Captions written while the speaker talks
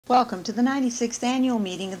Welcome to the 96th Annual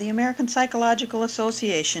Meeting of the American Psychological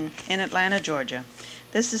Association in Atlanta, Georgia.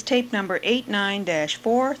 This is tape number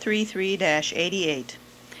 89-433-88.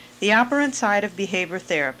 The Operant Side of Behavior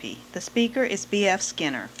Therapy. The speaker is B.F.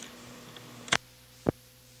 Skinner.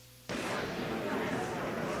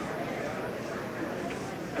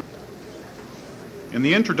 In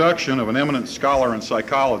the introduction of an eminent scholar in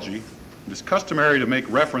psychology, it is customary to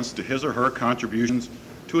make reference to his or her contributions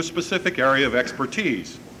to a specific area of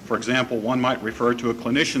expertise. For example, one might refer to a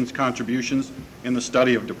clinician's contributions in the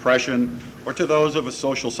study of depression or to those of a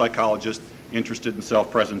social psychologist interested in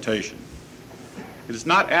self-presentation. It is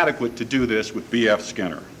not adequate to do this with B.F.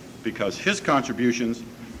 Skinner because his contributions,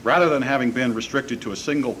 rather than having been restricted to a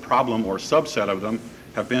single problem or subset of them,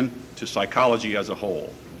 have been to psychology as a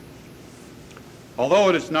whole. Although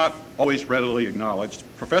it is not always readily acknowledged,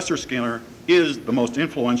 Professor Skinner is the most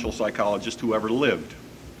influential psychologist who ever lived.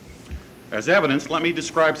 As evidence, let me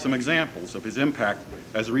describe some examples of his impact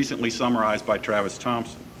as recently summarized by Travis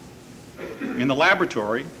Thompson. In the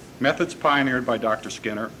laboratory, methods pioneered by Dr.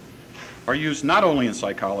 Skinner are used not only in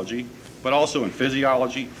psychology, but also in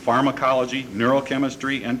physiology, pharmacology,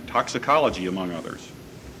 neurochemistry, and toxicology, among others.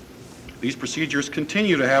 These procedures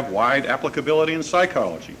continue to have wide applicability in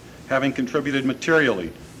psychology, having contributed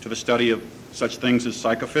materially to the study of such things as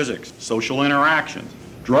psychophysics, social interactions,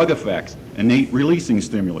 drug effects, innate releasing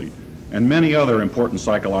stimuli, and many other important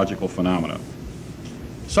psychological phenomena.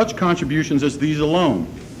 Such contributions as these alone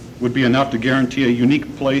would be enough to guarantee a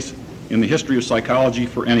unique place in the history of psychology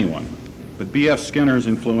for anyone. But B.F. Skinner's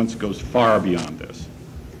influence goes far beyond this.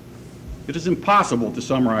 It is impossible to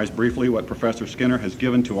summarize briefly what Professor Skinner has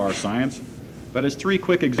given to our science, but as three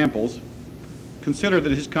quick examples, consider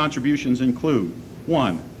that his contributions include: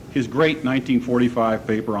 1, his great 1945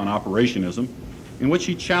 paper on operationism, in which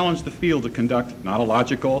he challenged the field to conduct not a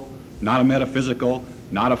logical, not a metaphysical,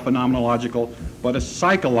 not a phenomenological, but a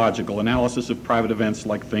psychological analysis of private events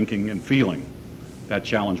like thinking and feeling. That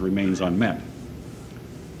challenge remains unmet.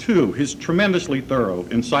 2, his tremendously thorough,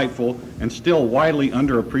 insightful, and still widely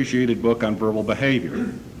underappreciated book on verbal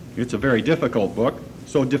behavior. It's a very difficult book,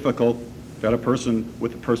 so difficult that a person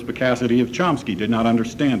with the perspicacity of Chomsky did not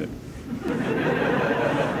understand it.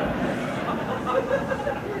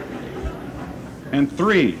 And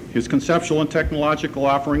 3, his conceptual and technological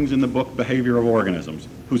offerings in the book Behavior of Organisms,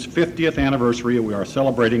 whose 50th anniversary we are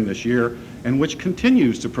celebrating this year and which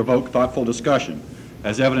continues to provoke thoughtful discussion,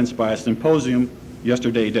 as evidenced by a symposium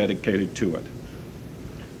yesterday dedicated to it.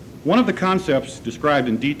 One of the concepts described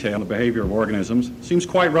in detail in the Behavior of Organisms seems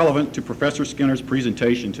quite relevant to Professor Skinner's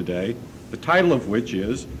presentation today, the title of which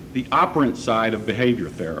is The Operant Side of Behavior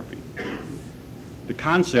Therapy. The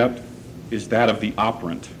concept is that of the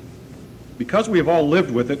operant. Because we have all lived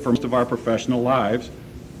with it for most of our professional lives,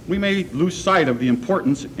 we may lose sight of the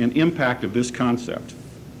importance and impact of this concept.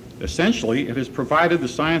 Essentially, it has provided the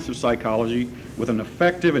science of psychology with an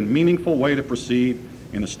effective and meaningful way to proceed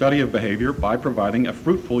in the study of behavior by providing a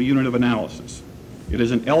fruitful unit of analysis. It is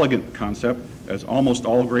an elegant concept, as almost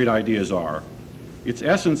all great ideas are. Its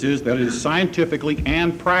essence is that it is scientifically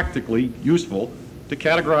and practically useful to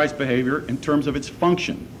categorize behavior in terms of its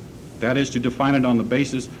function. That is, to define it on the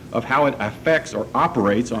basis of how it affects or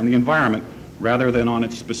operates on the environment rather than on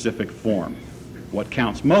its specific form. What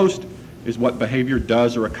counts most is what behavior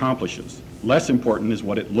does or accomplishes. Less important is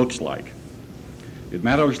what it looks like. It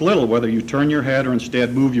matters little whether you turn your head or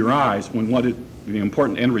instead move your eyes when the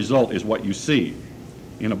important end result is what you see.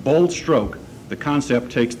 In a bold stroke, the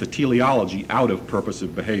concept takes the teleology out of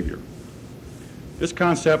purposive behavior. This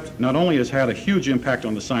concept not only has had a huge impact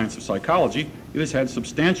on the science of psychology, it has had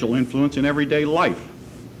substantial influence in everyday life.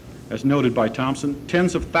 As noted by Thompson,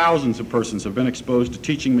 tens of thousands of persons have been exposed to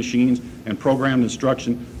teaching machines and programmed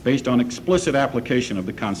instruction based on explicit application of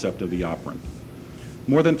the concept of the operant.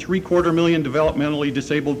 More than 750,000 developmentally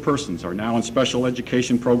disabled persons are now in special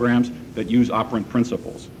education programs that use operant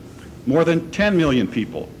principles. More than 10 million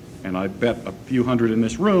people, and I bet a few hundred in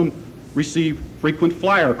this room, receive frequent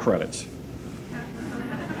flyer credits.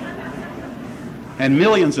 And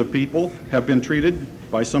millions of people have been treated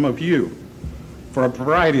by some of you for a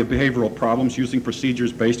variety of behavioral problems using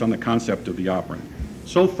procedures based on the concept of the operant.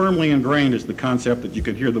 So firmly ingrained is the concept that you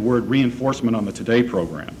could hear the word reinforcement on the Today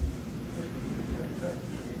program.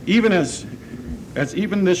 Even as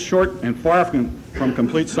even this short and far from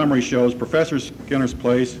complete summary shows, Professor Skinner's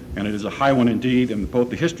place, and it is a high one indeed, in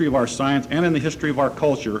both the history of our science and in the history of our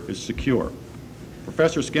culture, is secure.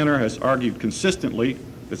 Professor Skinner has argued consistently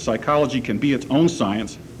that psychology can be its own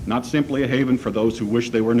science, not simply a haven for those who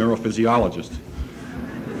wish they were neurophysiologists.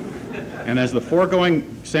 And as the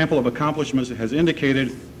foregoing sample of accomplishments has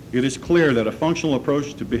indicated, It is clear that a functional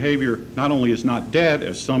approach to behavior not only is not dead,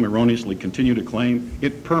 as some erroneously continue to claim,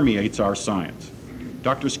 it permeates our science.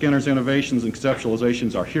 Dr. Skinner's innovations and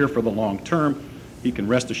conceptualizations are here for the long term. He can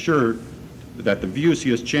rest assured that the views he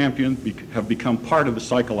has championed have become part of the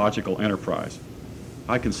psychological enterprise.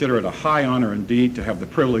 I consider it a high honor indeed to have the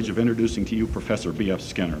privilege of introducing to you Professor B.F.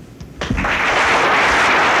 Skinner.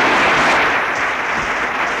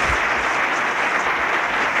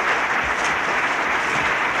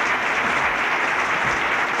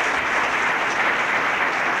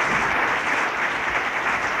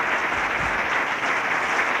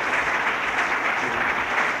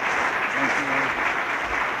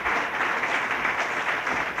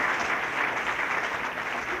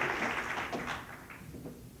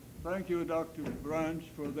 Thank you, Dr. Branch,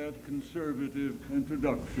 for that conservative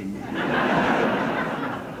introduction.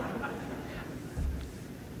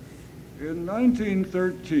 In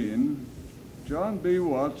 1913, John B.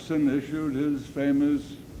 Watson issued his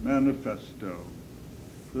famous manifesto.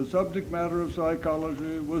 The subject matter of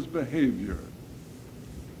psychology was behavior.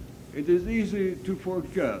 It is easy to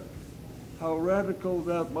forget how radical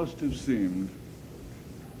that must have seemed.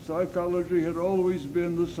 Psychology had always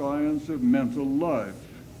been the science of mental life,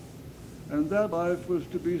 and that life was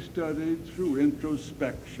to be studied through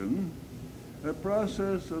introspection, a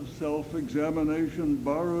process of self-examination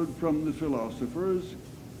borrowed from the philosophers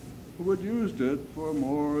who had used it for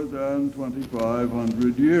more than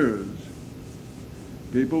 2,500 years.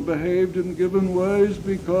 People behaved in given ways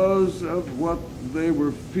because of what they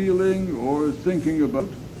were feeling or thinking about,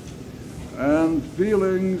 and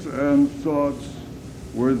feelings and thoughts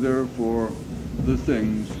were therefore the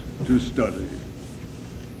things to study.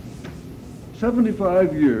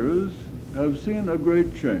 75 years have seen a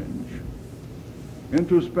great change.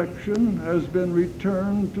 Introspection has been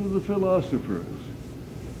returned to the philosophers.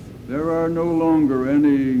 There are no longer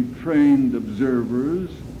any trained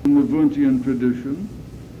observers in the Wundtian tradition,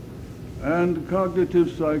 and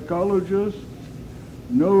cognitive psychologists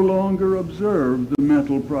no longer observe the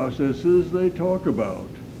mental processes they talk about.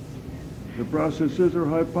 The processes are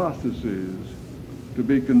hypotheses, to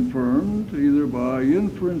be confirmed either by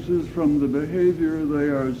inferences from the behavior they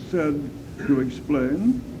are said to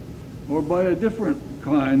explain, or by a different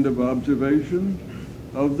kind of observation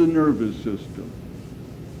of the nervous system.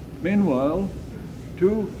 Meanwhile,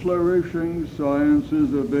 two flourishing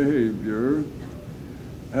sciences of behavior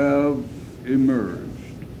have emerged.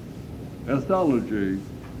 Ethology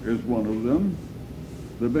is one of them.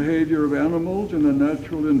 The behavior of animals in a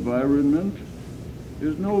natural environment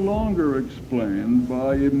is no longer explained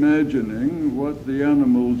by imagining what the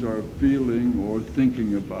animals are feeling or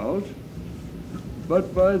thinking about,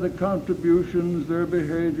 but by the contributions their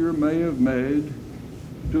behavior may have made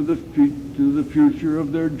to the future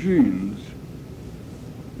of their genes.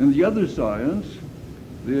 In the other science,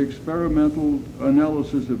 the experimental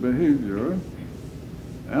analysis of behavior,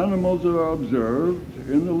 animals are observed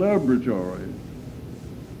in the laboratory,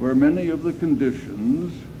 where many of the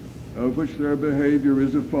conditions of which their behavior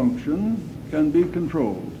is a function can be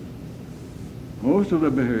controlled. Most of the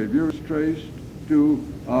behavior is traced to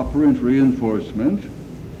operant reinforcement,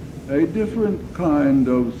 a different kind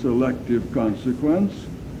of selective consequence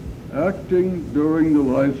acting during the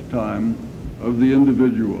lifetime of the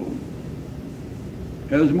individual.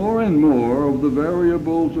 As more and more of the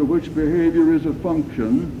variables of which behavior is a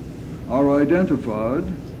function are identified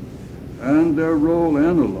and their role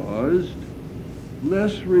analyzed,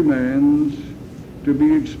 less remains to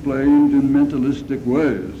be explained in mentalistic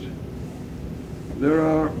ways. There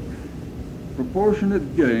are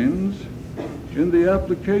proportionate gains in the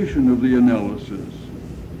application of the analysis.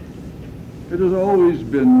 It has always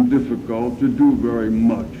been difficult to do very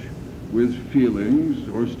much with feelings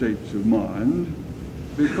or states of mind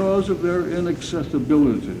because of their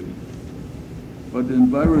inaccessibility, but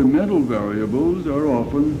environmental variables are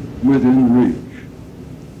often within reach.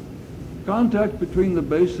 Contact between the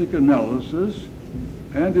basic analysis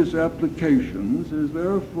and its applications is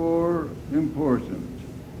therefore important.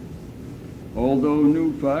 Although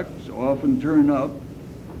new facts often turn up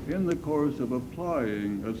in the course of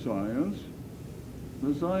applying a science,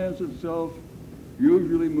 the science itself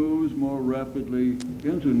usually moves more rapidly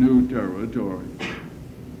into new territory.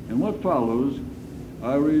 In what follows,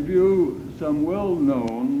 I review some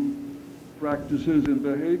well-known practices in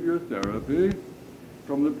behavior therapy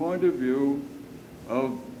from the point of view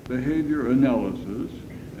of behavior analysis,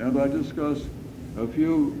 and I discuss a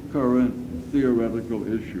few current theoretical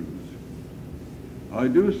issues. I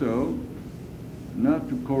do so not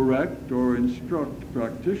to correct or instruct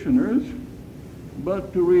practitioners,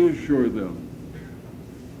 but to reassure them.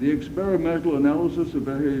 The experimental analysis of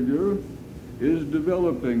behavior is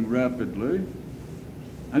developing rapidly,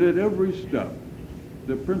 and at every step,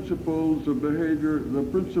 the principles of behavior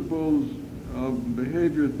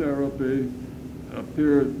therapy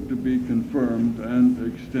appear to be confirmed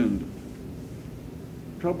and extended.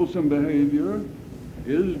 Troublesome behavior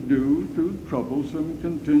is due to troublesome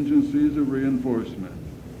contingencies of reinforcement,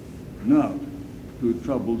 not to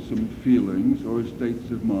troublesome feelings or states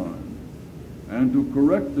of mind. And to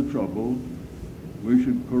correct the trouble, we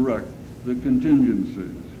should correct the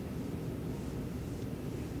contingencies.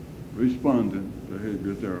 Respondent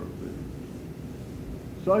behavior therapy.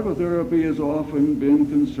 Psychotherapy has often been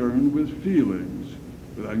concerned with feelings,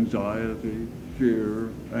 with anxiety,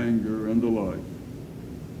 fear, anger, and the like.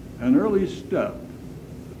 An early step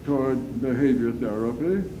toward behavior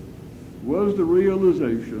therapy was the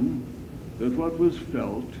realization that what was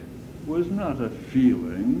felt was not a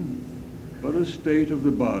feeling, but a state of the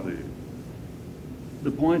body. The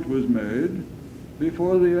point was made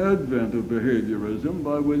before the advent of behaviorism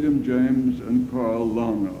by William James and Carl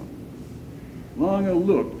Lange. Lange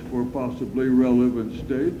looked for possibly relevant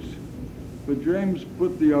states, but James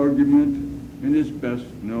put the argument in his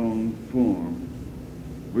best known form.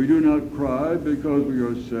 We do not cry because we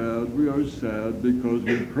are sad because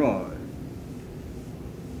we cry.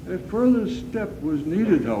 A further step was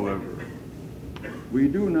needed, however. We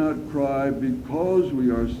do not cry because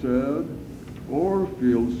we are sad or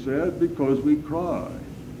feel sad because we cry.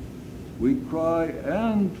 We cry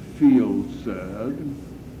and feel sad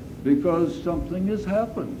because something has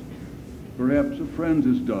happened. Perhaps a friend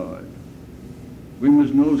has died. We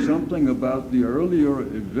must know something about the earlier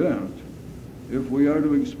event if we are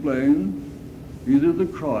to explain either the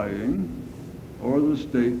crying or the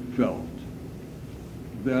state felt.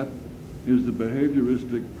 That is the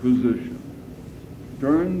behavioristic position.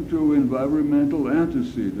 Turn to environmental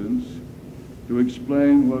antecedents to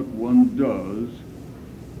explain what one does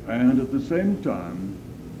and at the same time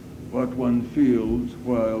what one feels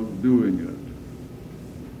while doing it.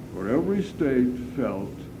 For every state felt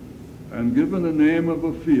and given the name of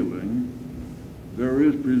a feeling, there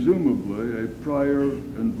is presumably a prior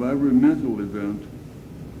environmental event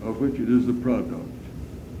of which it is the product.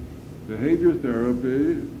 Behavior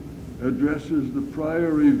therapy addresses the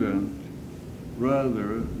prior event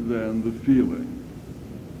rather than the feeling.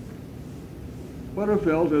 What are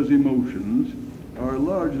felt as emotions are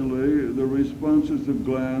largely the responses of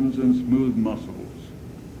glands and smooth muscles.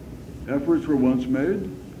 Efforts were once made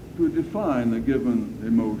to define a given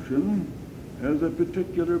emotion as a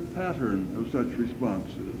particular pattern of such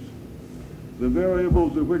responses. The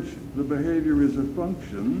variables of which the behavior is a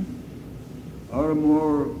function are a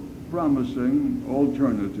more promising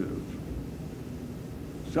alternative.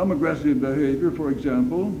 Some aggressive behavior, for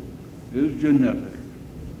example, is genetic.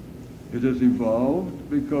 It has evolved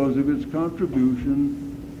because of its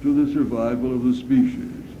contribution to the survival of the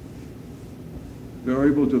species.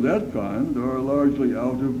 Variables of that kind are largely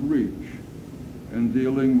out of reach in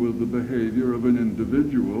dealing with the behavior of an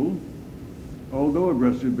individual, although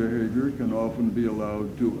aggressive behavior can often be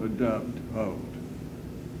allowed to adapt out.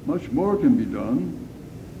 Much more can be done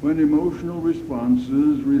when emotional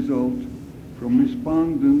responses result from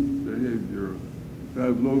respondent behavior,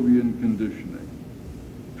 Pavlovian conditioning.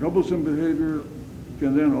 Troublesome behavior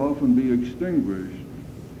can then often be extinguished,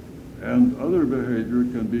 and other behavior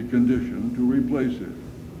can be conditioned to replace it.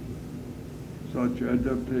 Such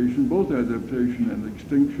adaptation, both adaptation and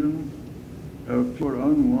extinction, have fewer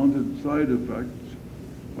unwanted side effects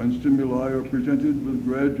when stimuli are presented with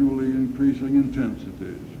gradually increasing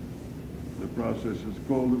intensities. The process is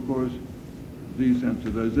called, of course,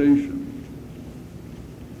 desensitization.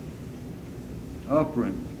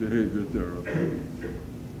 Operant behavior therapy.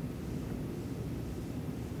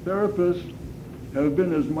 Therapists have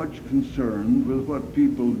been as much concerned with what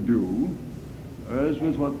people do as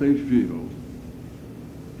with what they feel.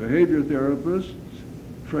 Behavior therapists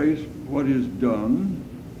trace what is done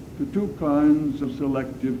to two kinds of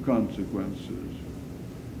selective consequences: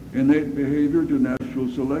 innate behavior to natural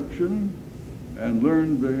selection and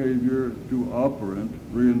learned behavior to operant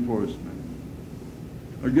reinforcement.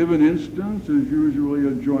 A given instance is usually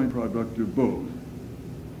a joint product of both.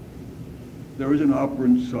 There is an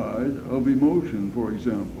operant side of emotion, for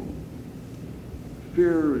example.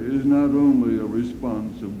 Fear is not only a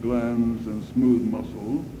response of glands and smooth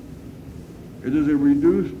muscle, it is a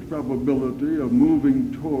reduced probability of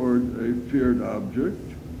moving toward a feared object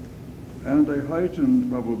and a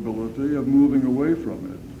heightened probability of moving away from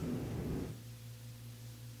it.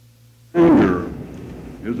 Anger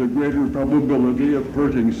is a greater probability of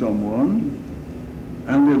hurting someone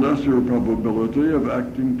and the lesser probability of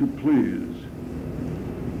acting to please.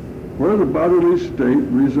 Where the bodily state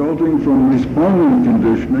resulting from respondent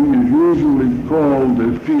conditioning is usually called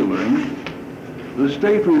a feeling, the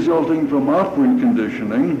state resulting from operant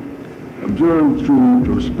conditioning, observed through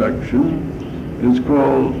introspection, is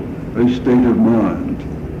called a state of mind.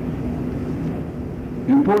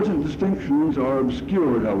 Important distinctions are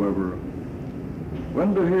obscured, however.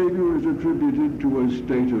 When behavior is attributed to a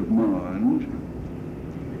state of mind,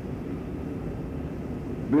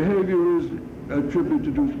 when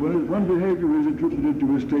behavior is attributed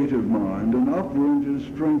to a state of mind, an operant is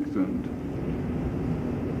strengthened.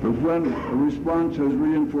 But when a response has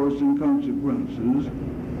reinforcing consequences,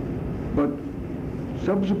 but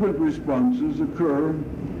subsequent responses occur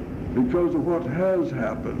because of what has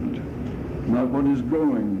happened, not what is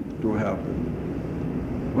going to happen.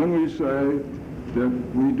 When we say that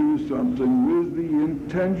we do something with the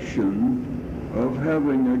intention of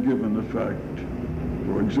having a given effect,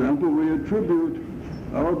 for example, we attribute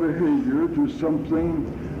our behavior to something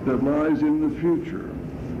that lies in the future.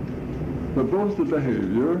 But both the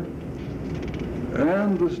behavior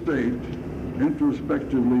and the state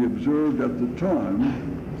introspectively observed at the time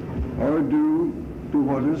are due to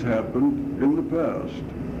what has happened in the past.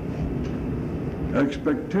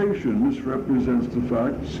 Expectation misrepresents the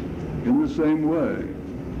facts in the same way.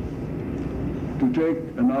 To take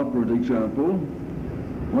an operant example,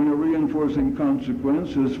 when a reinforcing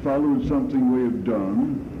consequence has followed something we have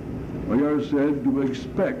done, we are said to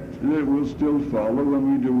expect that it will still follow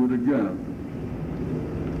when we do it again.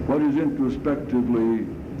 What is introspectively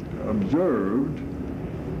observed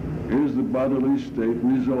is the bodily state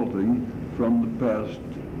resulting from the past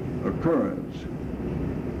occurrence.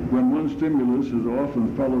 When one stimulus has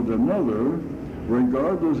often followed another,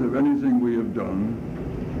 regardless of anything we have done,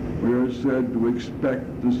 we are said to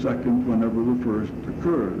expect the second whenever the first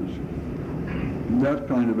occurs. That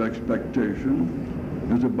kind of expectation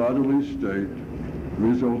is a bodily state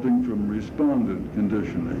resulting from respondent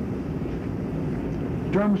conditioning.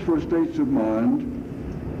 Terms for states of mind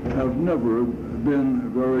have never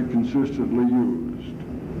been very consistently used.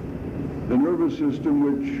 The nervous system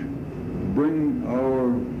which bring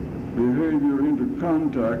our behavior into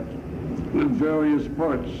contact with various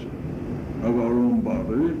parts of our own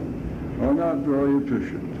body are not very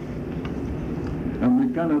efficient. And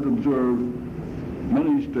we cannot observe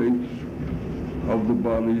many states of the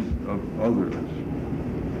bodies of others,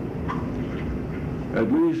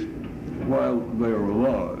 at least while they are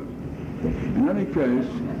alive. In any case,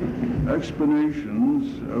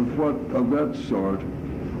 explanations of that sort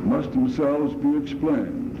must themselves be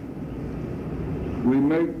explained. We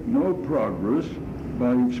make no progress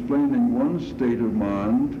by explaining one state of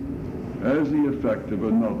mind as the effect of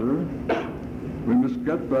another. We must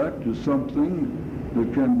get back to something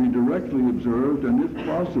that can be directly observed and, if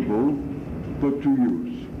possible, put to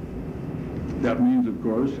use. That means, of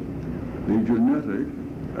course, the genetic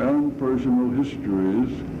and personal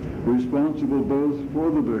histories responsible both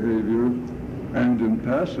for the behavior and, in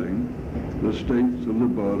passing, the states of the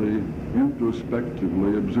body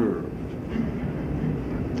introspectively observed.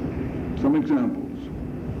 Some examples.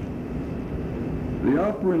 The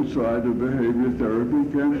operant side of behavior therapy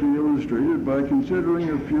can be illustrated by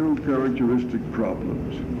considering a few characteristic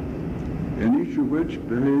problems, in each of which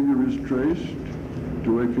behavior is traced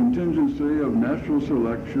to a contingency of natural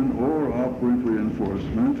selection or operant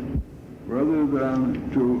reinforcement rather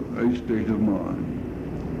than to a state of mind.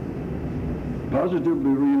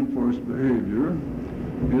 Positively reinforced behavior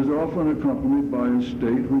is often accompanied by a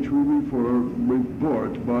state which we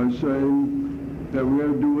report by saying that we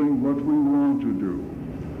are doing what we want to do,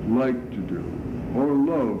 like to do, or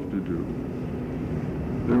love to do.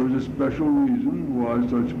 There is a special reason why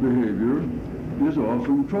such behavior is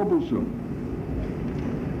often troublesome.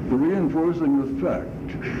 The reinforcing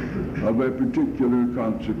effect of a particular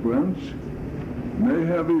consequence may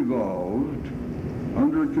have evolved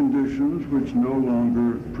under conditions which no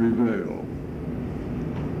longer prevail.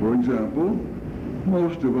 For example,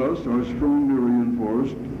 most of us are strongly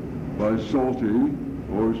reinforced by salty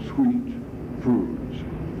or sweet foods.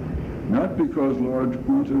 Not because large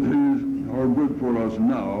quantities are good for us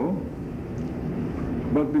now,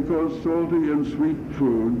 but because salty and sweet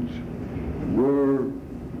foods were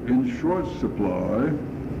in short supply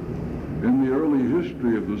in the early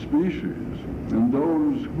history of the species, and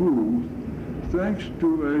those who, thanks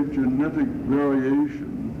to a genetic variation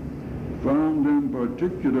found them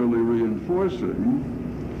particularly reinforcing,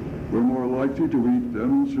 were more likely to eat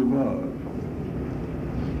them and survive.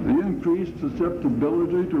 The increased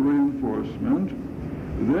susceptibility to reinforcement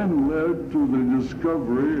then led to the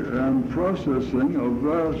discovery and processing of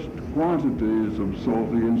vast quantities of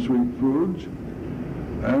salty and sweet foods,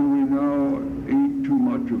 and we now eat too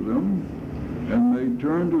much of them and may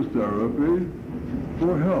turn to therapy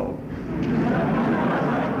for help.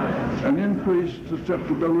 An increased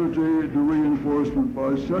susceptibility to reinforcement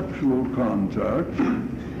by sexual contact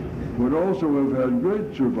would also have had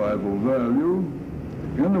great survival value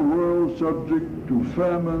in a world subject to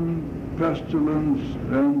famine, pestilence,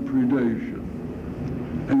 and predation.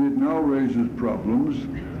 And it now raises problems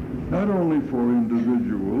not only for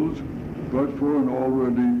individuals, but for an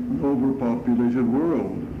already overpopulated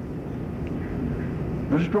world.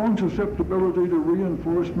 A strong susceptibility to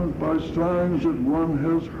reinforcement by signs that one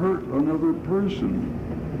has hurt another person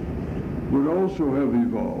would also have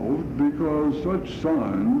evolved because such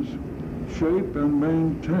signs shape and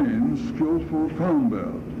maintain skillful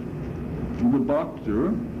combat. The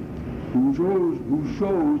boxer who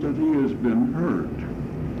shows that he has been hurt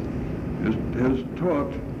has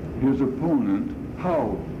taught his opponent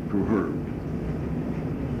how to hurt.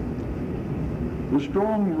 The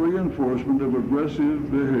strong reinforcement of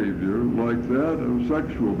aggressive behavior, like that of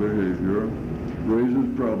sexual behavior, raises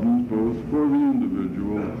problems both for the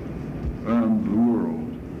individual and the world.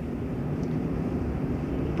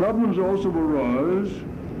 Problems also arise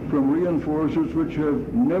from reinforcers which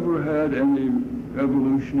have never had any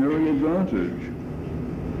evolutionary advantage.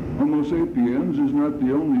 Homo sapiens is not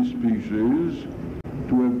the only species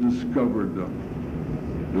to have discovered them.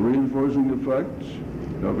 The reinforcing effects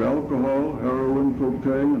of alcohol, heroin,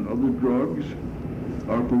 cocaine, and other drugs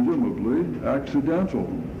are presumably accidental.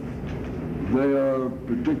 They are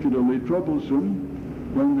particularly troublesome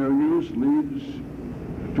when their use leads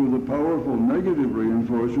to the powerful negative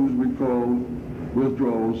reinforcers we call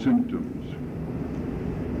withdrawal symptoms.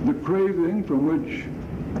 The craving from which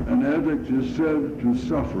an addict is said to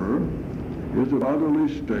suffer is a bodily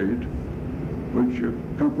state which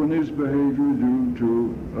accompanies behavior due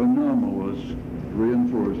to anomalous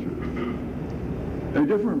reinforcers. A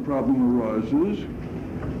different problem arises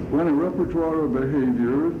when a repertoire of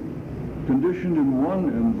behavior conditioned in one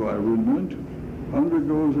environment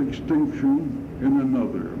undergoes extinction in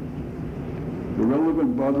another. The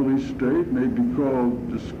relevant bodily state may be called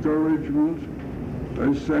discouragement,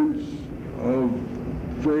 a sense of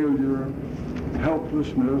failure,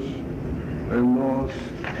 helplessness, a loss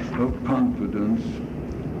of confidence,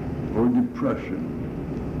 or depression.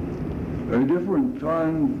 A different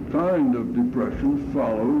kind of depression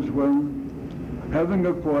follows when, having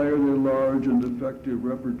acquired a large and effective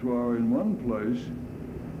repertoire in one place,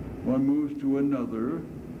 one moves to another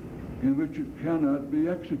in which it cannot be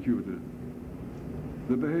executed.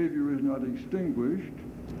 The behavior is not extinguished.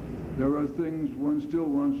 There are things one still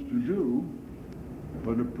wants to do,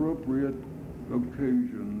 but appropriate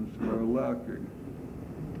occasions are lacking.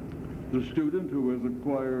 The student who has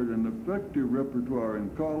acquired an effective repertoire in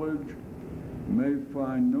college may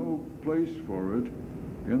find no place for it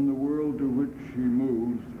in the world to which he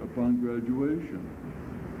moves upon graduation.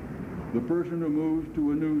 The person who moves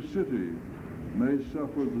to a new city may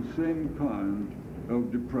suffer the same kind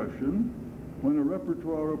of depression when a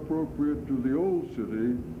repertoire appropriate to the old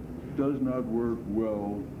city does not work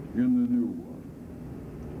well in the new one.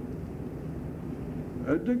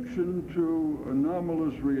 Addiction to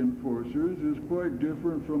anomalous reinforcers is quite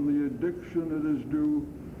different from the addiction that is due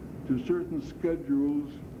to certain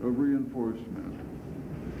schedules of reinforcement.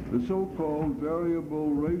 The so-called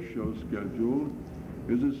variable ratio schedule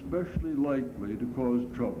is especially likely to cause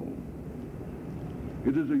trouble.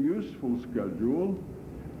 It is a useful schedule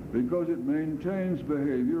because it maintains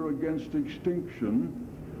behavior against extinction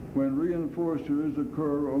when reinforcers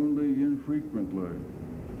occur only infrequently.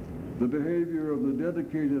 The behavior of the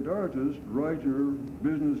dedicated artist, writer,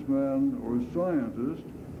 businessman, or scientist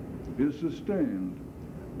is sustained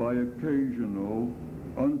by occasional,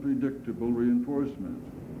 unpredictable reinforcement.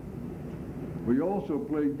 We also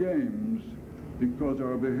play games because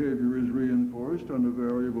our behavior is reinforced on a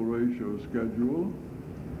variable ratio schedule,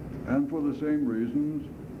 and for the same reasons,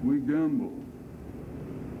 we gamble.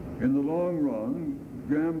 In the long run,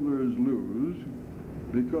 gamblers lose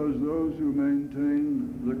because those who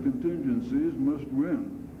maintain the contingencies must win.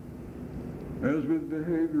 As with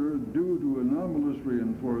behavior due to anomalous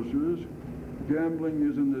reinforcers, gambling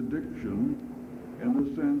is an addiction in the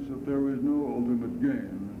sense that there is no ultimate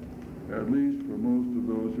gain, at least for most of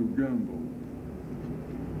those who gamble.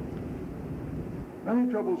 Many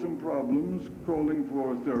troublesome problems calling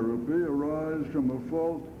for therapy arise from a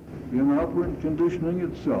fault in operant conditioning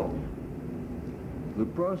itself. The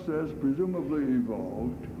process presumably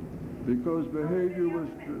evolved because behavior was...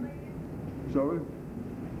 Sorry?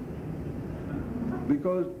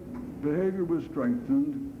 because behavior was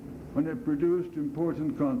strengthened when it produced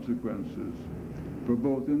important consequences for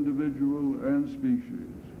both individual and species.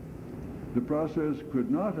 The process could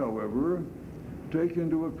not, however, take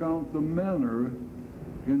into account the manner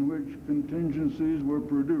in which contingencies were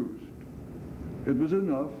produced. It was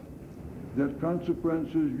enough that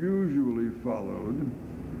consequences usually followed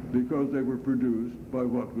because they were produced by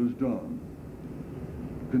what was done.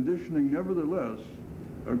 Conditioning, nevertheless,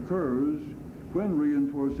 occurs when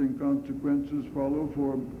reinforcing consequences follow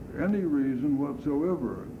for any reason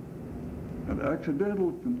whatsoever, and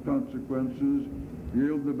accidental consequences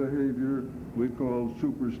yield the behavior we call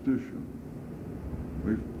superstition.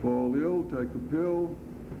 We fall ill, take a pill,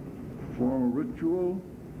 form a ritual,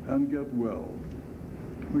 and get well.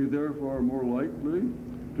 We therefore are more likely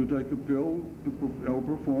to take a pill to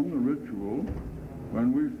perform the ritual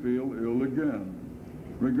when we feel ill again,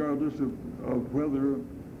 regardless of whether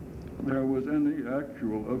there was any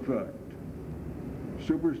actual effect.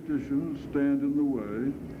 Superstitions stand in the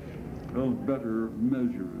way of better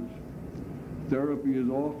measures. Therapy is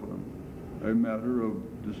often a matter of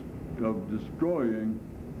destroying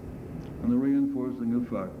the reinforcing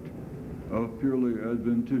effect of purely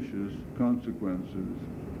adventitious consequences.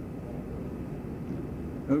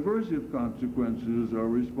 Aversive consequences are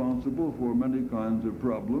responsible for many kinds of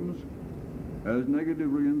problems. As negative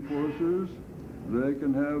reinforcers, they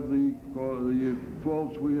can have the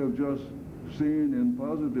faults we have just seen in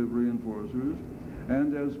positive reinforcers,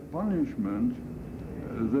 and as punishment,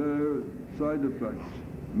 their side effects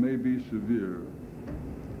may be severe.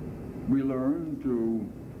 We learn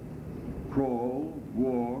to crawl,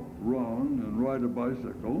 walk, run, and ride a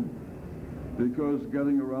bicycle because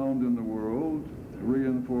getting around in the world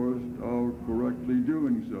reinforced our correctly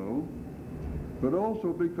doing so, but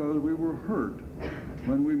also because we were hurt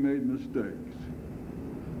when we made mistakes.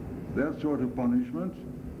 That sort of punishment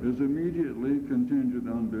is immediately contingent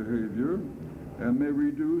on behavior and may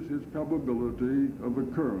reduce its probability of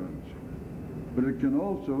occurrence. But it can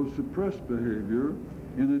also suppress behavior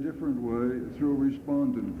in a different way through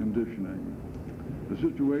respondent conditioning. The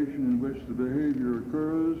situation in which the behavior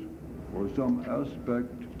occurs, or some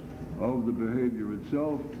aspect of the behavior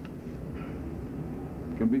itself,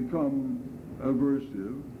 can become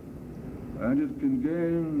aversive, and it can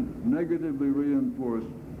gain negatively reinforced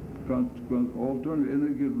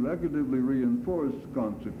negatively reinforced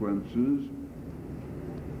consequences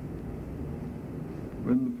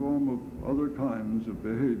in the form of other kinds of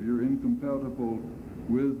behavior incompatible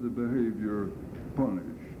with the behavior punished.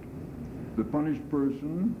 The punished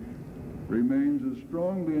person remains as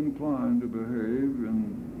strongly inclined to behave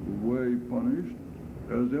in the way punished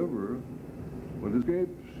as ever, but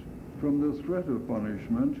escapes from the threat of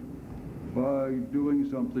punishment by doing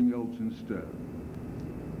something else instead.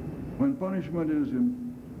 When punishment is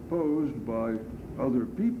imposed by other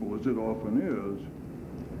people, as it often is,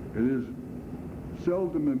 it is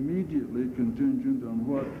seldom immediately contingent on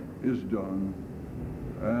what is done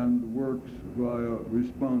and works via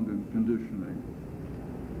respondent conditioning.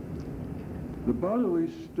 The bodily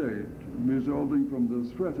state resulting from the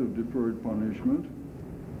threat of deferred punishment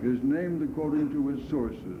is named according to its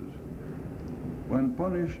sources. When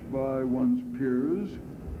punished by one's peers,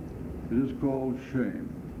 it is called shame.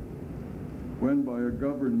 When by a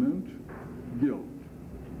government, guilt.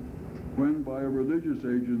 When by a religious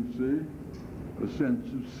agency, a sense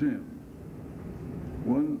of sin.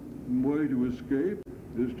 One way to escape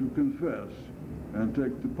is to confess and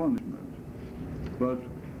take the punishment. But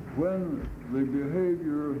when the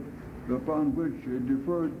behavior upon which a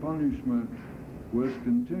deferred punishment was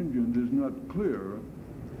contingent is not clear,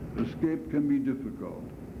 escape can be difficult.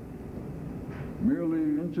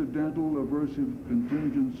 Merely incidental aversive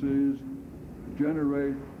contingencies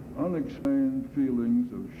generate unexplained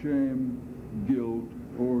feelings of shame, guilt,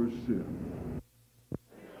 or sin.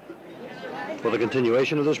 For the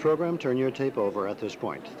continuation of this program, turn your tape over at this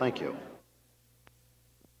point. Thank you.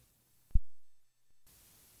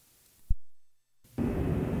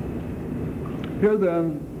 Here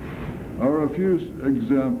then are a few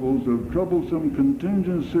examples of troublesome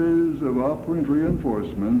contingencies of operant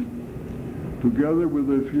reinforcement, together with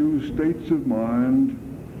a few states of mind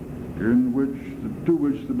to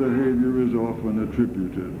which the behavior is often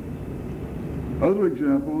attributed. Other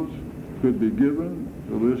examples could be given.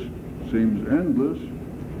 The list seems endless,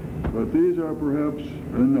 but these are perhaps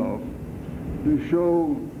enough to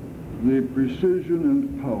show the precision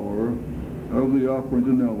and power of the operant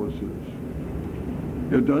analysis.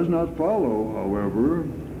 It does not follow, however,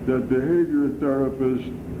 that behavior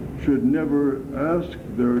therapists should never ask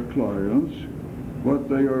their clients what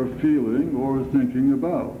they are feeling or thinking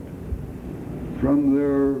about. From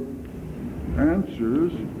their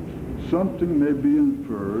answers, something may be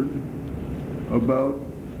inferred about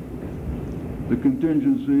the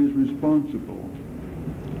contingencies responsible.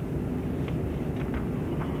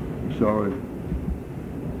 Sorry.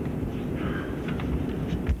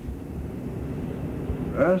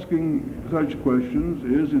 Asking such questions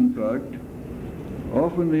is, in fact,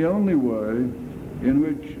 often the only way in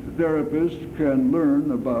which therapists can learn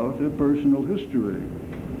about a personal history.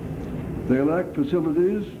 They lack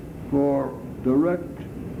facilities for direct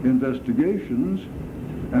investigations,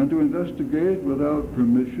 and to investigate without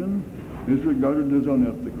permission is regarded as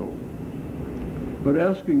unethical. But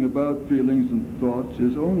asking about feelings and thoughts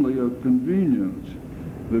is only a convenience,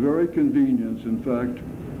 the very convenience, in fact,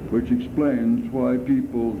 which explains why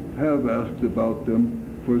people have asked about them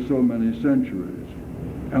for so many centuries.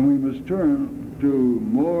 And we must turn to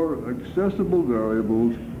more accessible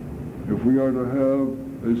variables if we are to have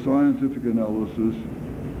a scientific analysis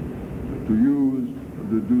to use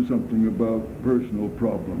to do something about personal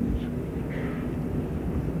problems.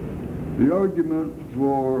 The argument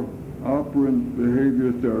for operant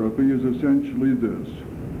behavior therapy is essentially this: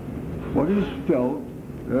 what is felt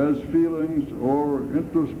as feelings or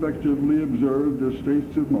introspectively observed as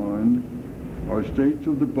states of mind or states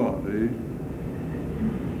of the body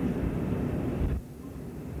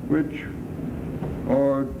which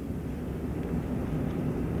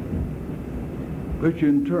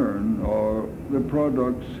in turn are the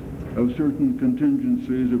products of certain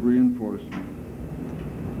contingencies of reinforcement.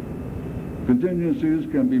 Contingencies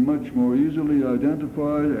can be much more easily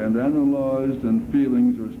identified and analyzed than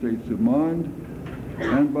feelings or states of mind,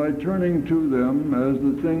 and by turning to them as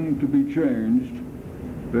the thing to be changed,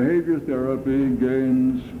 behavior therapy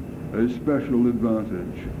gains a special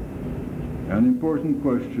advantage. An important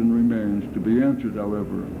question remains to be answered,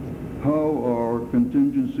 however. How are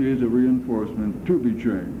contingencies of reinforcement to be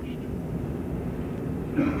changed?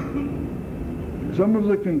 Some of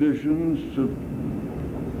the conditions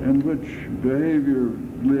in which behavior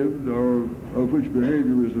lived, or of which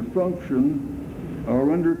behavior is a function, are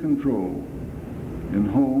under control in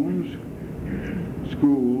homes,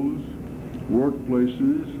 schools,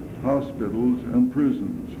 workplaces, hospitals, and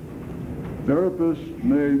prisons. Therapists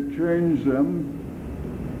may change them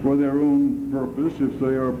for their own purpose if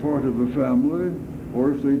they are part of a family,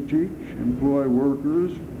 or if they teach, employ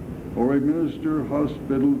workers, or administer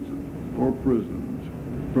hospitals or prisons.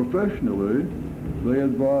 Professionally, they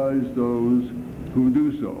advise those who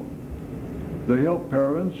do so. They help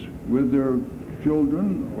parents with their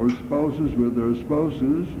children or spouses with their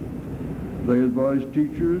spouses. They advise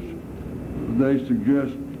teachers. They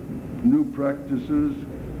suggest new practices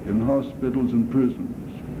in hospitals and prisons.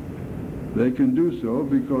 They can do so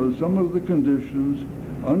because some of the conditions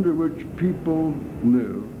under which people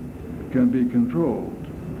live can be controlled.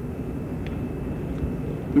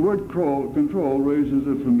 The word control raises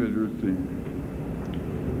a familiar theme.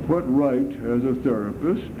 What right has a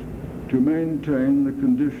therapist to maintain the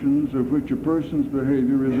conditions of which a person's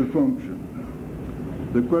behavior is a function?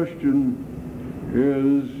 The question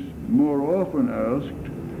is more often asked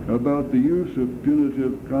about the use of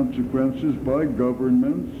punitive consequences by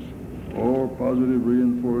governments or positive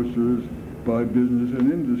reinforcers by business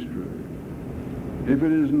and industry. If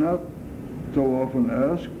it is not so often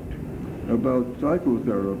asked about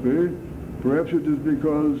psychotherapy, perhaps it is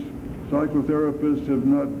because psychotherapists have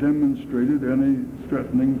not demonstrated any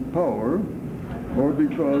threatening power, or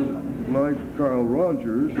because, like Carl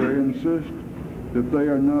Rogers, they insist that they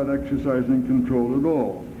are not exercising control at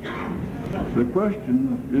all. The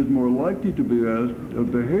question is more likely to be asked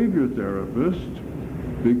of behavior therapists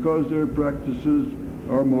because their practices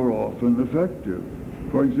are more often effective.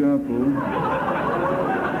 For example,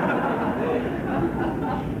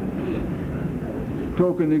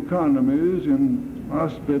 token economies in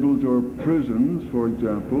hospitals or prisons, for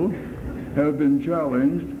example, have been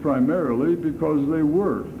challenged primarily because they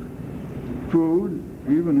work. Food,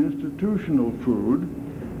 even institutional food,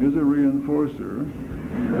 is a reinforcer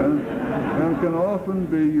and can often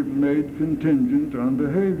be made contingent on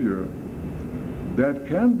behavior. That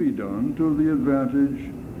can be done to the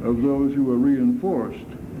advantage of those who are reinforced,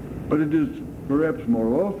 but it is perhaps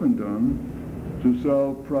more often done to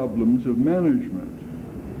solve problems of management.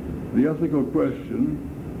 The ethical question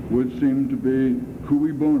would seem to be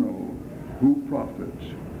cui bono, who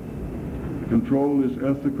profits? Control is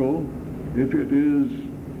ethical if it is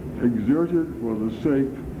exerted for the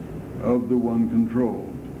sake of the one controlled.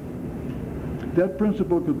 That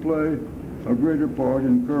principle could play a greater part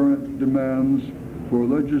in current demands for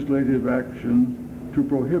legislative action to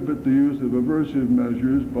prohibit the use of aversive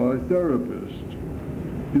measures by therapists.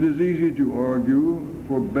 It is easy to argue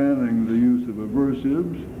for banning the use of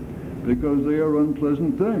aversives because they are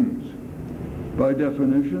unpleasant things. By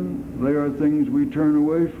definition, they are things we turn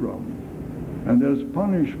away from. And as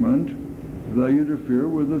punishment, they interfere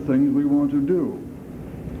with the things we want to do.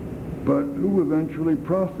 But who eventually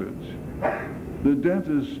profits? The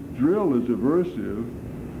dentist's drill is aversive,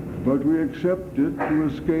 but we accept it to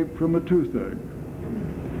escape from a toothache.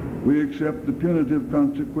 We accept the punitive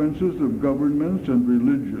consequences of governments and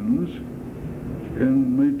religions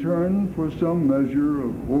in return for some measure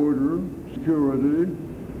of order, security,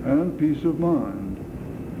 and peace of mind.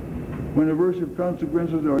 When aversive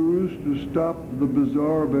consequences are used to stop the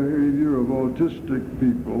bizarre behavior of autistic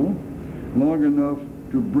people long enough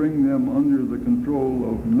to bring them under the control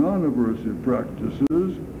of non-aversive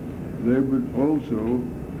practices, they would also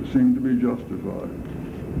seem to be justified.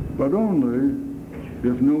 But only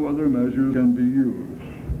if no other measures can be used.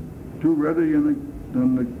 Too ready an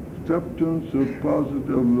acceptance of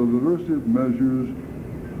aversive measures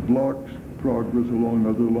blocks progress along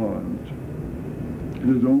other lines. It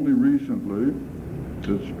is only recently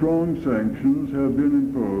that strong sanctions have been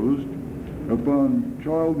imposed upon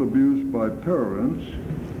child abuse by parents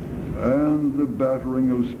and the battering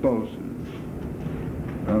of spouses.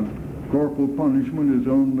 And corporal punishment is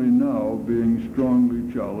only now being strongly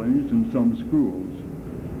challenged in some schools.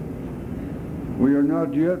 We are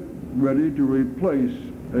not yet ready to replace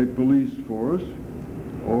a police force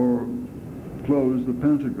or close the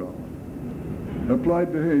Pentagon.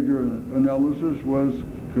 Applied behavior analysis was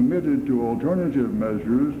committed to alternative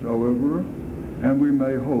measures, however, and we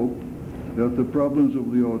may hope that the problems of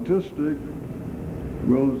the autistic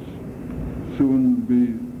will soon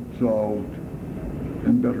be solved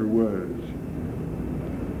in better ways.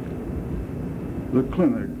 The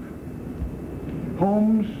clinic.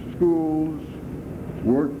 Homes, schools,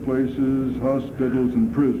 workplaces, hospitals,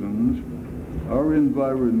 and prisons are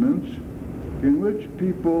environments in which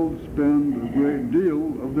people spend a great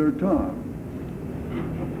deal of their time.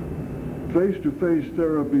 Face-to-face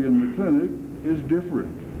therapy in the clinic is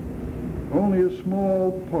different. Only a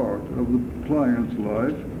small part of the client's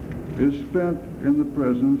life is spent in the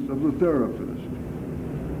presence of the therapist.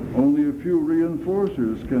 Only a few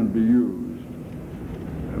reinforcers can be used,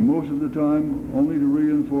 and most of the time only to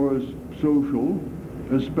reinforce social,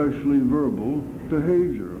 especially verbal,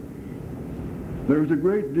 behavior. There's a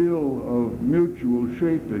great deal of mutual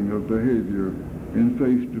shaping of behavior in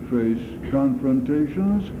face-to-face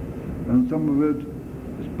confrontations, and some of it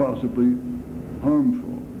is possibly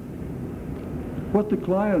harmful. What the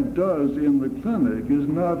client does in the clinic is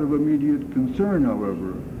not of immediate concern,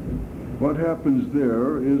 however. What happens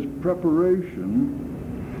there is preparation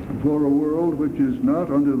for a world which is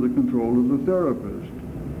not under the control of the therapist.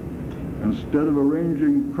 Instead of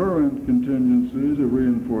arranging current contingencies of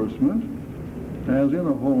reinforcement, as in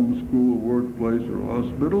a home, school, workplace, or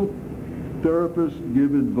hospital, therapists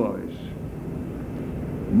give advice.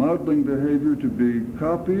 Modeling behavior to be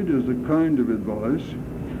copied is a kind of advice,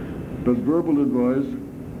 but verbal advice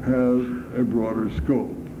has a broader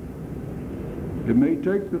scope. It may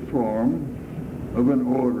take the form of an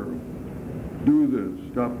order. Do this,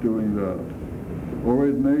 stop doing that. Or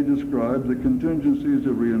it may describe the contingencies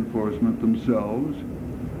of reinforcement themselves.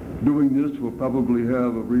 Doing this will probably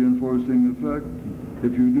have a reinforcing effect.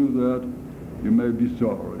 If you do that, you may be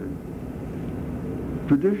sorry.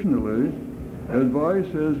 Traditionally, advice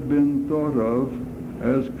has been thought of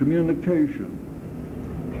as communication.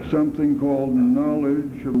 Something called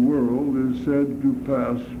knowledge of the world is said to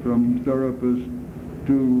pass from therapist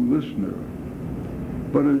to listener.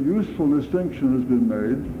 But a useful distinction has been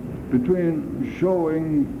made between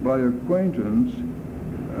showing by acquaintance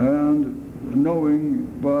and knowing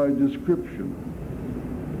by description.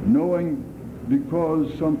 Knowing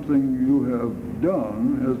because something you have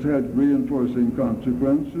done has had reinforcing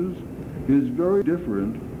consequences is very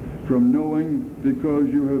different from knowing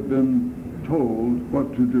because you have been told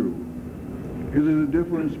what to do. It is a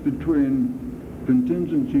difference between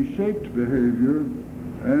contingency-shaped behavior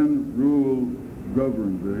and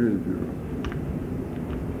rule-governed behavior.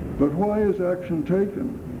 But why is action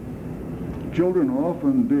taken? Children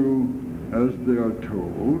often do as they are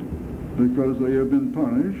told because they have been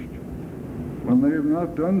punished when they have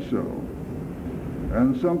not done so.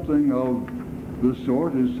 And something of the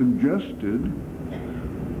sort is suggested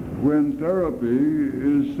when therapy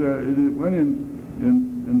is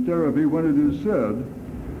in therapy when it is said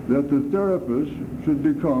that the therapist should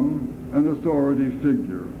become an authority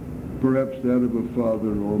figure, perhaps that of a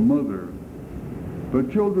father or mother.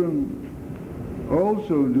 But children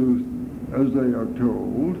also do as they are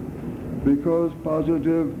told because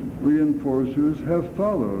positive reinforcers have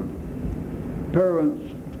followed.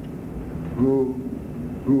 Parents who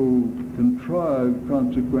contrive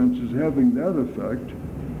consequences having that effect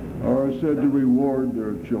are said to reward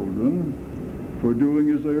their children for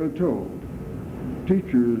doing as they are told.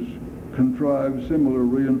 Teachers contrive similar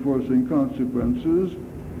reinforcing consequences,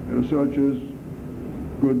 such as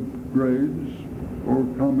good grades or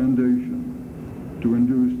commendation, to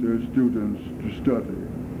induce their students to study.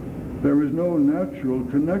 There is no natural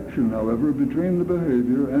connection, however, between the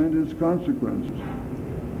behavior and its consequences,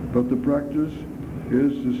 but the practice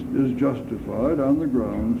is justified on the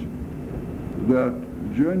grounds that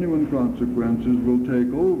genuine consequences will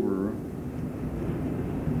take over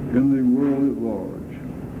in the world at large.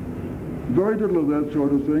 Very little of that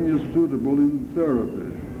sort of thing is suitable in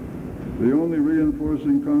therapy. The only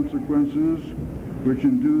reinforcing consequences which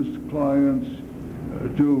induce clients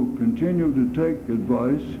to continue to take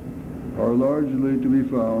advice are largely to be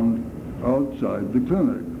found outside the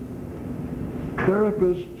clinic.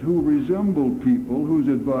 Therapists who resemble people whose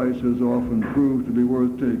advice has often proved to be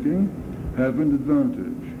worth taking have an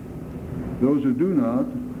advantage. Those who do not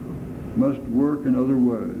must work in other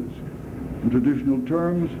ways. In traditional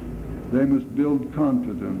terms, they must build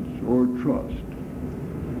confidence or trust.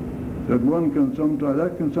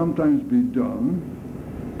 That can sometimes be done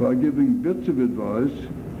by giving bits of advice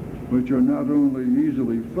which are not only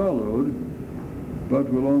easily followed,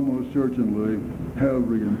 but will almost certainly have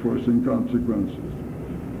reinforcing consequences.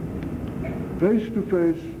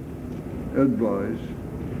 Face-to-face advice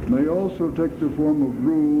may also take the form of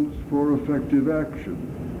rules for effective action.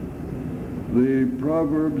 The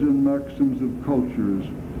proverbs and maxims of cultures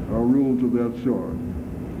are rules of that sort.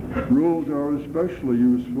 Rules are especially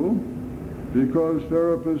useful because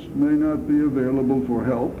therapists may not be available for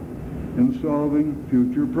help in solving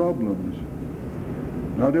future problems.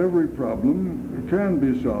 Not every problem can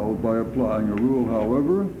be solved by applying a rule,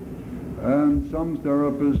 however, and some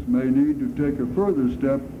therapists may need to take a further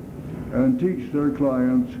step and teach their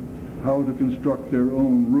clients how to construct their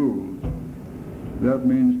own rules. That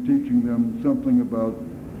means teaching them something about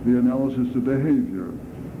the analysis of behavior.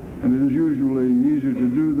 And it is usually easier to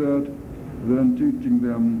do that than teaching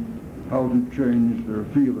them how to change their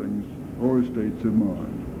feelings or states of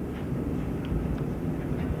mind.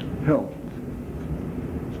 Health.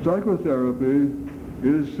 Psychotherapy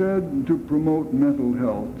is said to promote mental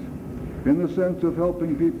health in the sense of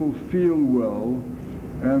helping people feel well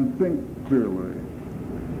and think clearly.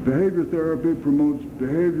 Behavior therapy promotes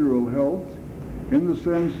behavioral health in the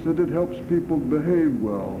sense that it helps people behave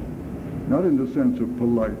well, not in the sense of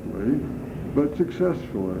politely, but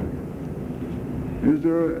successfully. Is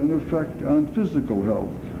there an effect on physical health?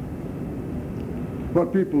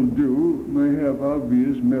 What people do may have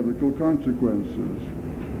obvious medical consequences.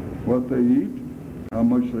 What they eat, how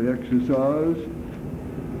much they exercise,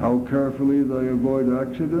 how carefully they avoid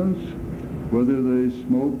accidents, whether they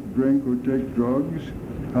smoke, drink, or take drugs,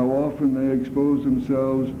 how often they expose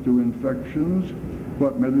themselves to infections,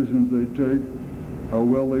 what medicines they take, how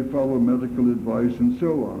well they follow medical advice, and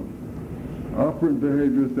so on. Operant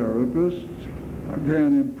behavior therapists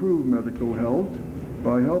can improve medical health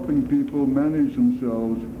by helping people manage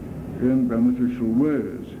themselves in beneficial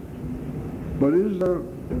ways. But is there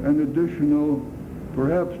an additional,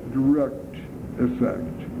 perhaps direct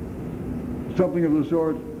effect? Something of the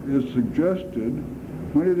sort is suggested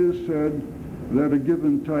when it is said that a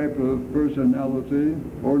given type of personality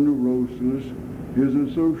or neurosis is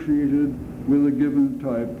associated with a given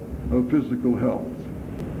type of physical health.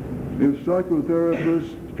 If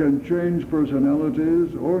psychotherapists can change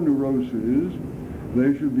personalities or neuroses,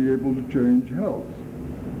 they should be able to change health.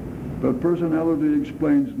 But personality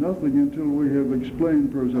explains nothing until we have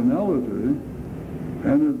explained personality,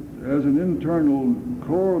 and as an internal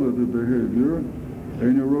correlative behavior, a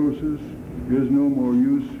neurosis is no more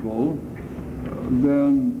useful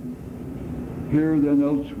than here than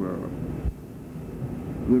elsewhere.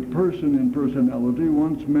 The person in personality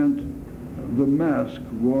once meant the mask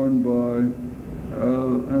worn by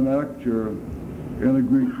an actor in a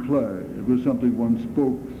Greek play. It was something one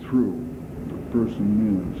spoke through, the person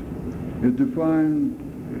means. It defined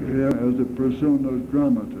him as a persona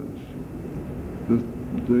dramatis.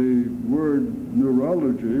 The word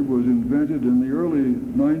neurology was invented in the early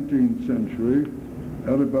 19th century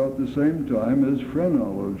at about the same time as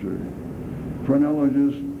phrenology.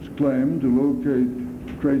 Phrenologists claimed to locate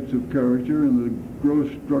traits of character in the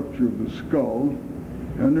gross structure of the skull,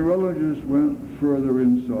 and neurologists went further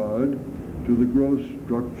inside to the gross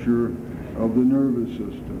structure of the nervous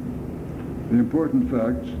system. The important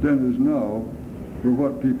facts then as now were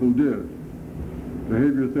what people did.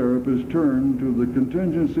 behavior therapists turn to the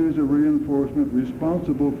contingencies of reinforcement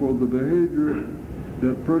responsible for the behavior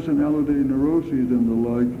that personality neuroses and the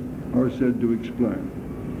like are said to explain.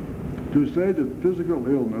 To say that physical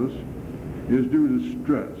illness is due to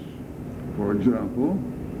stress, for example,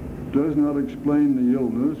 does not explain the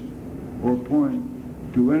illness or point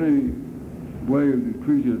to any way to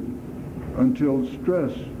treat it until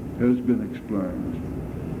stress has been explained.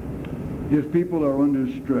 If people are under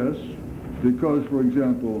stress because, for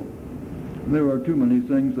example, there are too many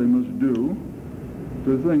things they must do,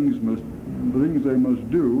 the things they must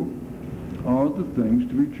do are the things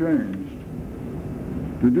to be changed.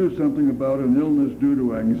 To do something about an illness due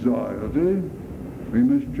to anxiety, we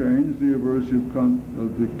must change the aversive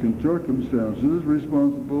circumstances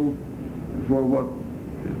responsible for what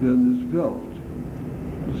then is felt.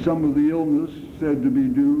 Some of the illness said to be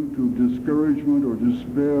due to discouragement or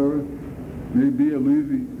despair may be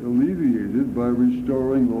alleviated by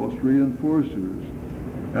restoring lost reinforcers.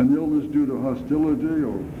 An illness due to hostility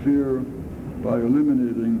or fear by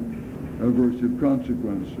eliminating aversive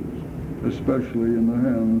consequences, especially in the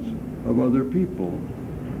hands of other people.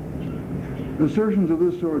 Assertions of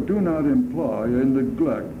this sort do not imply a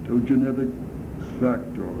neglect of genetic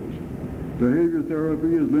factors. Behavior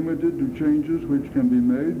therapy is limited to changes which can be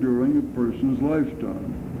made during a person's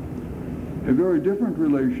lifetime. A very different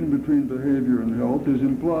relation between behavior and health is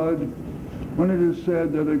implied when it is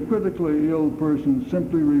said that a critically ill person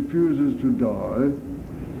simply refuses to die,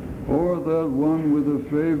 or that one with a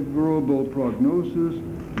favorable prognosis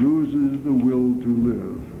loses the will to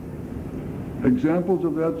live. Examples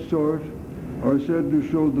of that sort are said to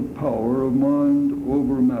show the power of mind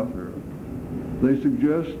over matter. They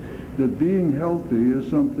suggest that being healthy is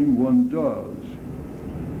something one does.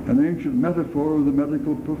 An ancient metaphor of the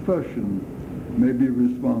medical profession may be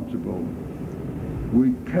responsible.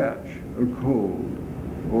 We catch a cold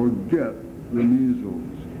or get the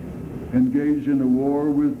measles. Engaged in a war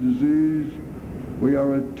with disease, we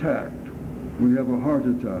are attacked. We have a heart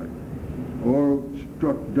attack. Or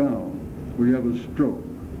struck down, we have a stroke.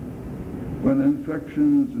 When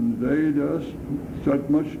infections invade us, such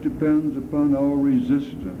much depends upon our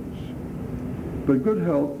resistance. But good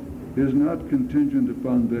health is not contingent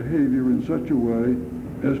upon behavior in such a way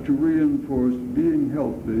as to reinforce being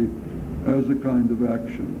healthy as a kind of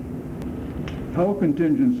action. How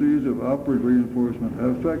contingencies of operant reinforcement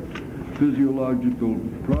affect physiological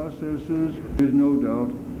processes is no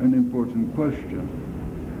doubt an important question.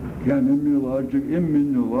 Can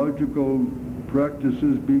immunological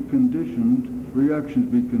practices be conditioned, reactions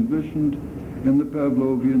be conditioned in the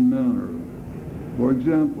Pavlovian manner? For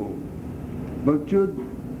example, but should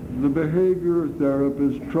the behavior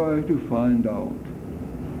therapist try to find out?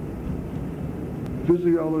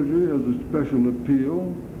 Physiology has a special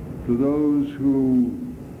appeal to those who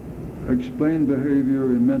explain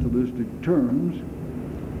behavior in mentalistic terms.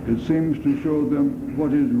 It seems to show them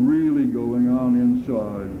what is really going on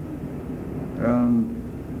inside and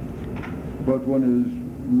what one is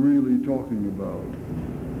really talking about.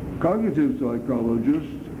 Cognitive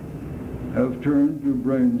psychologists have turned to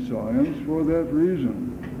brain science for that reason.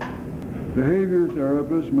 Behavior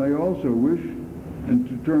therapists may also wish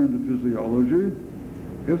to turn to physiology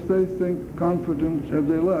if they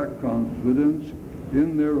lack confidence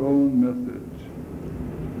in their own methods.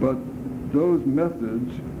 But those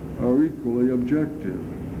methods are equally objective.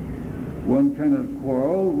 One cannot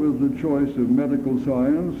quarrel with the choice of medical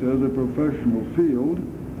science as a professional field,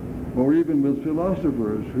 or even with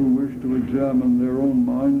philosophers who wish to examine their own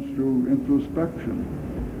minds through introspection.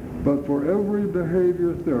 But for every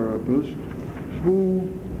behavior therapist who,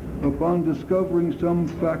 upon discovering some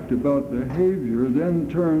fact about behavior, then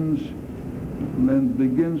turns and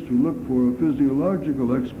begins to look for a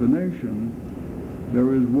physiological explanation,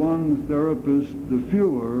 there is one therapist the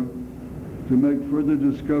fewer to make further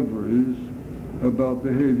discoveries about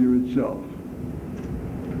behavior itself.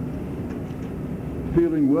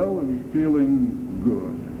 Feeling well and feeling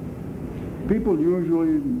good. People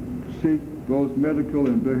usually seek both medical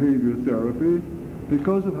and behavior therapy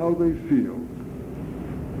because of how they feel.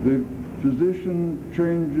 The physician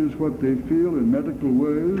changes what they feel in medical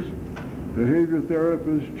ways. Behavior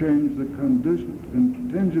therapists change the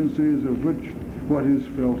contingencies of which what is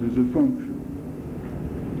felt is a function.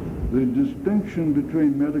 The distinction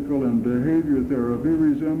between medical and behavior therapy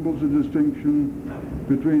resembles a distinction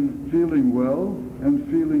between feeling well and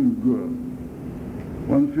feeling good.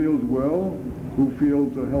 One feels well who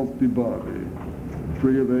feels a healthy body,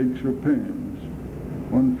 free of aches or pains.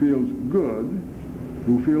 One feels good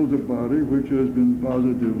who feels a body which has been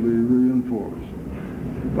positively reinforced.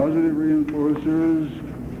 Positive reinforcers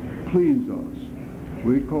please us.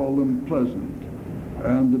 we call them pleasant,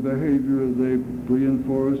 and the behavior they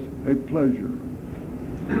reinforce a pleasure.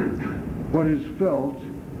 What is felt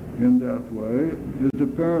in that way is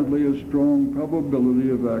apparently a strong probability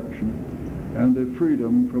of action and a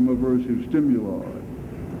freedom from aversive stimuli.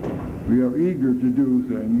 We are eager to do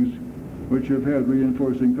things which have had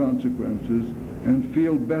reinforcing consequences and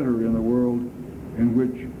feel better in a world in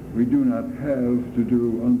which we do not have to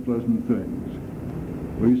do unpleasant things.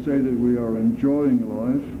 We say that we are enjoying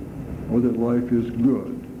life or that life is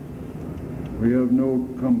good. We have no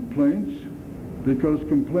complaints because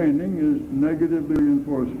complaining is negatively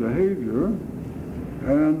reinforced behavior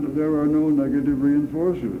and there are no negative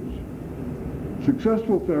reinforcers.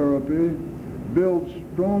 Successful therapy builds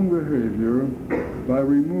strong behavior by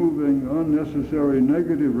removing unnecessary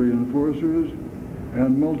negative reinforcers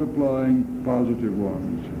and multiplying positive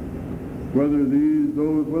ones. Whether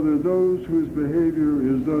those whose behavior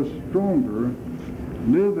is thus stronger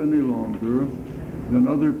live any longer than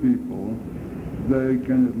other people, they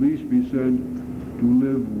can at least be said to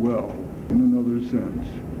live well in another sense.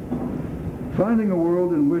 Finding a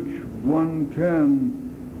world in which one can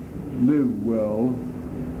live well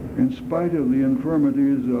in spite of the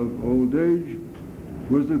infirmities of old age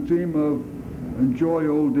was the theme of Enjoy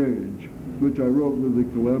Old Age, which I wrote with the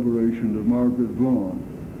collaboration of Margaret Vaughan.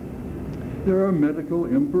 There are medical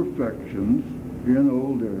imperfections in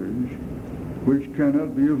old age which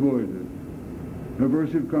cannot be avoided.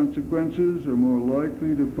 Aversive consequences are more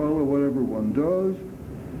likely to follow whatever one does,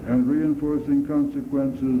 and reinforcing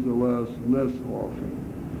consequences alas less often.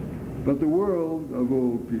 But the world of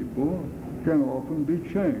old people can often be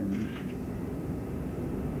changed,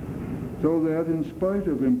 so that in spite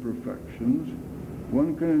of imperfections,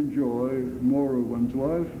 one can enjoy more of one's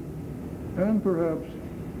life and perhaps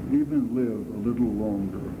even live a little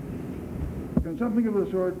longer. Can something of the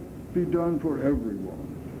sort be done for everyone?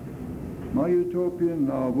 My utopian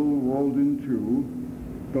novel, Walden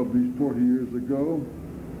 2, published 40 years ago,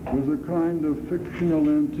 was a kind of fictional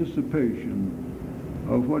anticipation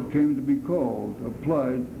of what came to be called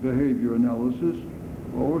applied behavior analysis,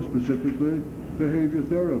 or specifically behavior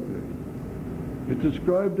therapy. It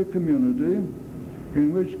described a community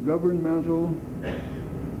in which governmental,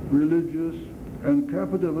 religious, and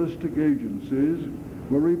capitalistic agencies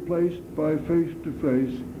were replaced by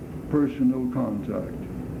face-to-face personal contact.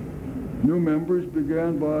 New members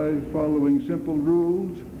began by following simple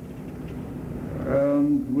rules,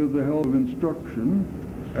 and with the help of instruction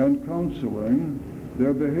and counseling,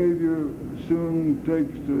 their behavior soon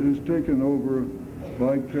is taken over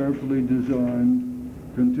by carefully designed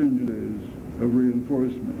contingencies of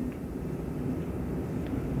reinforcement.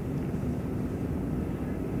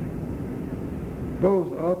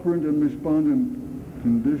 Both operant and respondent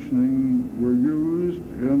conditioning were used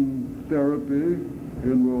in therapy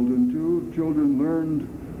in Walden 2. Children learned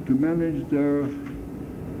to manage their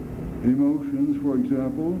emotions, for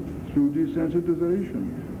example, through desensitization.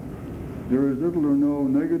 There is little or no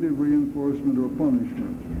negative reinforcement or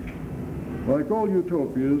punishment. Like all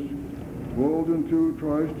utopias, Walden 2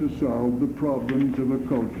 tries to solve the problems of a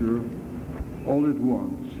culture all at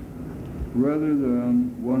once, rather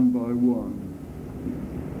than one by one.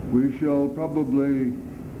 We shall probably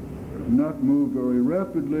not move very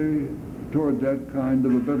rapidly toward that kind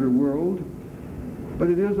of a better world, but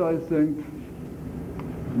it is, I think,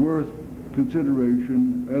 worth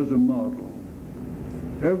consideration as a model.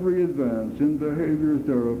 Every advance in behavior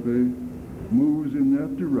therapy moves in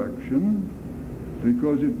that direction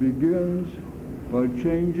because it begins by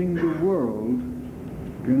changing the world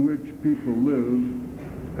in which people live,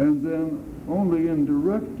 and then only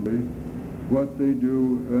indirectly what they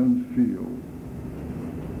do and feel.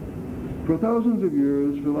 For thousands of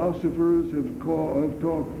years, philosophers have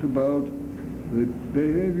talked about the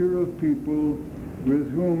behavior of people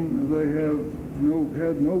with whom they have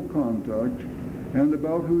had no contact, and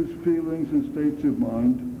about whose feelings and states of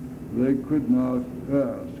mind they could not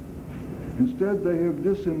ask. Instead, they have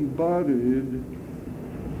disembodied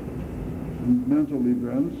mental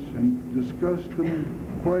events and discussed them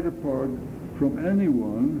quite apart from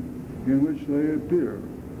anyone in which they appear.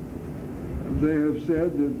 They have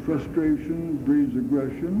said that frustration breeds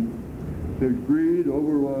aggression, that greed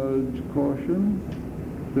overrides caution,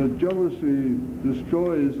 that jealousy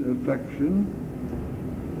destroys affection,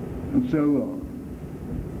 and so on.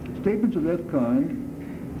 Statements of that kind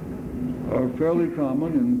are fairly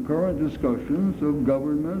common in current discussions of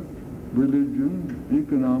government, religion,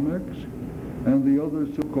 economics, and the other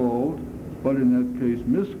so-called, but in that case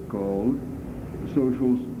miscalled,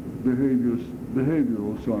 social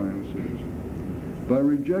behavioral sciences. By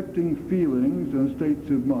rejecting feelings and states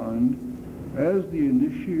of mind, as the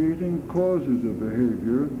initiating causes of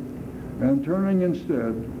behavior and turning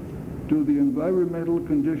instead to the environmental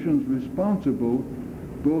conditions responsible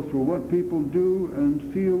both for what people do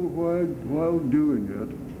and feel while doing it.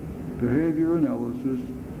 Behavior analysts,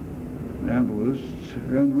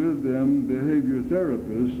 and with them behavior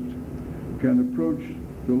therapists can approach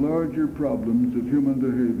the larger problems of human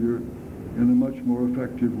behavior in a much more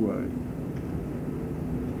effective way.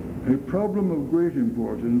 A problem of great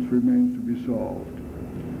importance remains to be solved.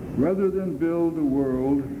 Rather than build a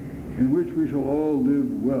world in which we shall all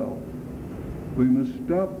live well, we must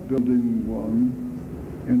stop building one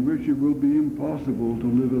in which it will be impossible to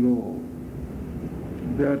live at all.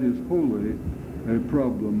 That is wholly a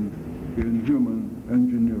problem in human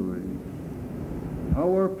engineering.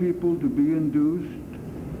 How are people to be induced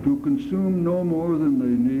to consume no more than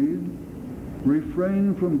they need,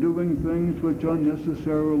 refrain from doing things which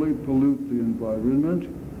unnecessarily pollute the environment,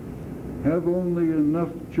 have only enough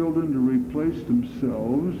children to replace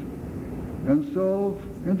themselves, and solve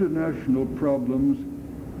international problems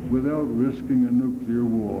without risking a nuclear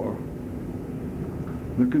war?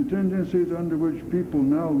 The contingencies under which people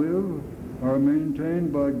now live are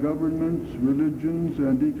maintained by governments, religions,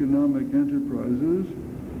 and economic enterprises.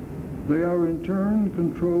 They are in turn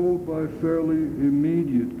controlled by fairly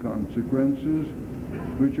immediate consequences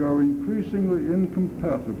which are increasingly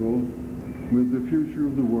incompatible with the future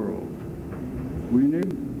of the world. We need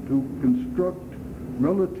to construct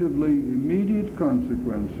relatively immediate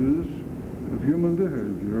consequences of human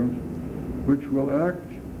behavior which will act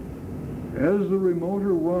as the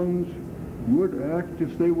remoter ones would act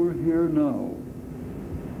if they were here now.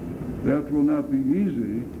 That will not be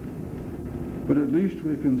easy, but at least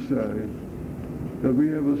we can say that we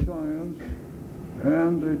have a science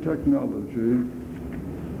and a technology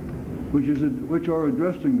which are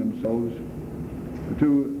addressing themselves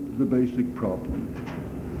to the basic problem.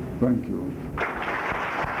 Thank you.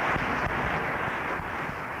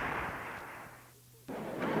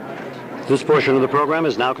 This portion of the program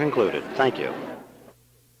is now concluded. Thank you.